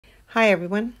Hi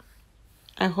everyone.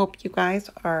 I hope you guys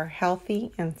are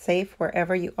healthy and safe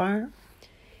wherever you are.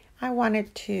 I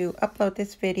wanted to upload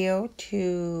this video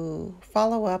to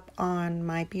follow up on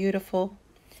my beautiful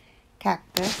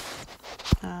cactus,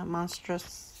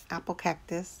 monstrous apple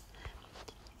cactus.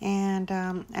 And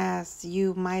as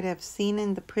you might have seen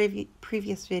in the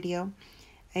previous video,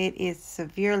 it is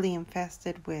severely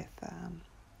infested with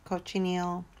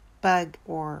cochineal bug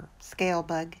or scale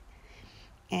bug.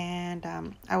 And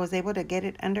I was able to get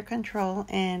it under control,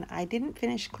 and I didn't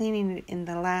finish cleaning it in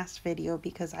the last video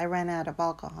because I ran out of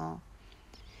alcohol.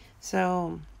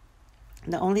 So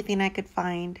the only thing I could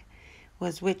find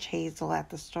was witch hazel at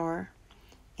the store,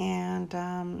 and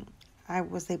I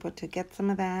was able to get some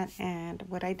of that. And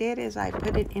what I did is I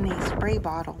put it in a spray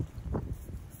bottle,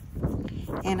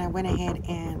 and I went ahead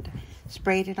and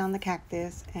sprayed it on the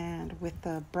cactus, and with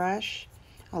the brush,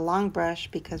 a long brush,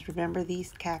 because remember,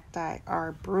 these cacti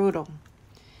are brutal.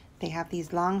 They have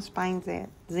these long spines that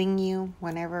zing you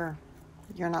whenever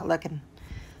you're not looking.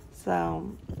 So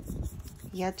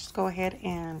yeah, just go ahead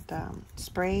and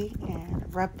spray and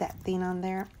rub that thing on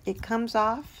there. It comes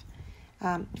off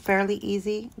fairly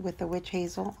easy with the witch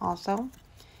hazel also,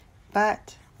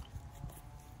 but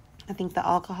I think the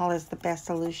alcohol is the best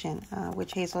solution.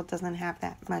 Witch hazel doesn't have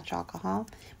that much alcohol,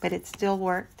 but it still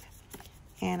worked.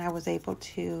 And I was able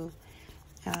to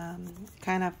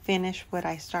kind of finish what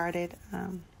I started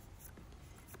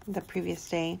the previous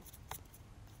day.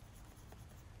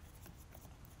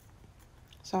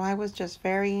 So I was just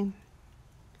very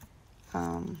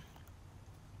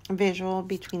visual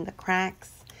between the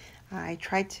cracks. I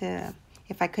tried to,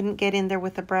 if I couldn't get in there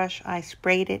with the brush, I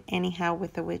sprayed it anyhow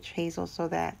with the witch hazel so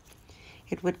that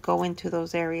it would go into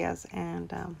those areas.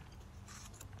 And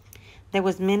there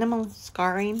was minimal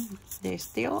scarring. There's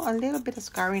still a little bit of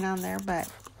scarring on there, but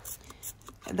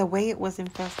the way it was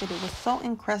infested, it was so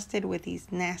encrusted with these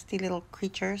nasty little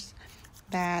creatures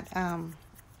that I'm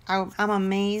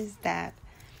amazed that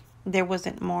there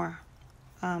wasn't more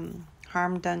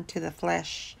harm done to the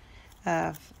flesh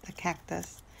of the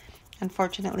cactus.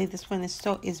 Unfortunately, this one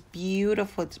is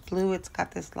beautiful. It's blue. It's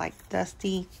got this like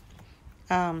dusty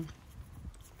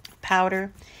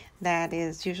powder that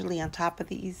is usually on top of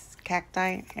these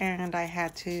cacti, and I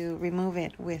had to remove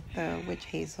it with the witch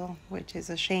hazel, which is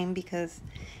a shame because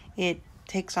it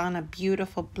takes on a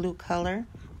beautiful blue color.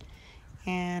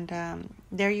 And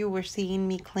there you were seeing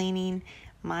me cleaning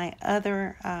my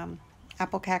other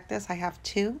apple cactus. I have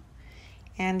two,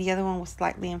 and the other one was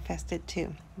slightly infested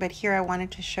too. But here I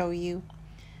wanted to show you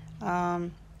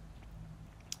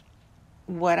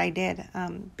what I did.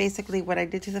 Basically what I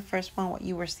did to the first one, what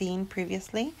you were seeing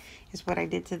previously, is what I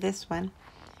did to this one.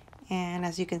 And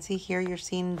as you can see here, you're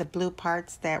seeing the blue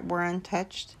parts that were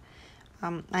untouched.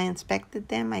 I inspected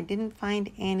them. I didn't find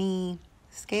any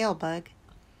scale bug,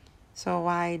 so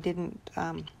I didn't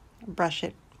brush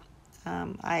it.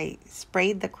 I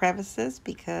sprayed the crevices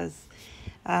because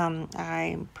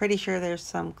I'm pretty sure there's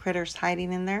some critters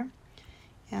hiding in there.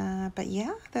 But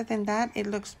yeah, other than that, it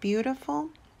looks beautiful.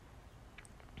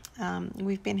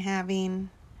 We've been having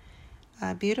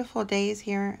beautiful days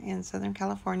here in Southern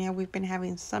California. We've been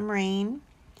having some rain,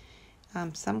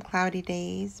 some cloudy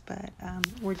days, but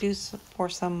we're due for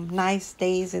some nice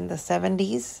days in the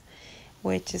 70s,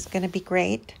 which is going to be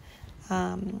great.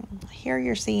 Here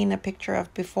you're seeing a picture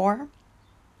of before.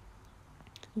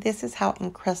 This is how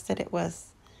encrusted it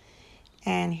was.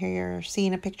 And here you're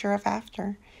seeing a picture of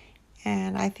after.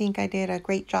 And I think I did a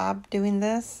great job doing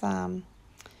this.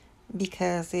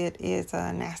 Because it is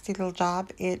a nasty little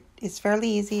job. It is fairly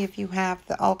easy if you have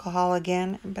the alcohol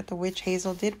again, but the witch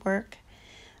hazel did work.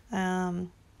 I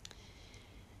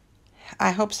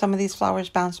hope some of these flowers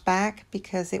bounce back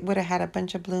because it would have had a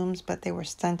bunch of blooms, but they were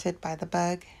stunted by the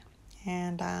bug.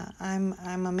 And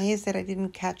I'm amazed that I didn't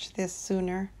catch this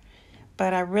sooner,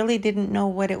 but I really didn't know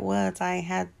what it was. I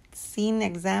had seen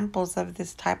examples of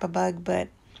this type of bug, but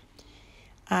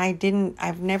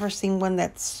I've never seen one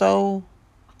that's so.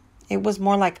 It was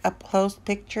more like up close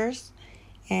pictures,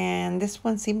 and this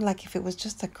one seemed like if it was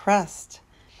just a crust.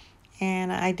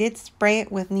 And I did spray it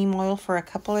with neem oil for a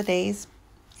couple of days,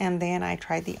 and then I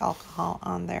tried the alcohol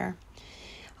on there.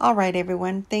 All right,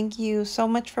 everyone. Thank you so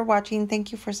much for watching.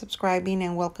 Thank you for subscribing,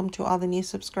 and welcome to all the new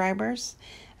subscribers.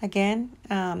 Again,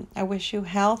 I wish you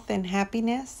health and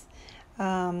happiness,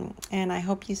 and I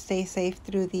hope you stay safe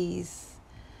through these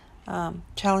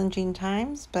challenging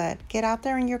times. But get out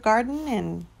there in your garden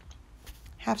and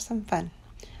have some fun.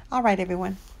 All right,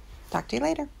 everyone. Talk to you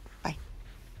later.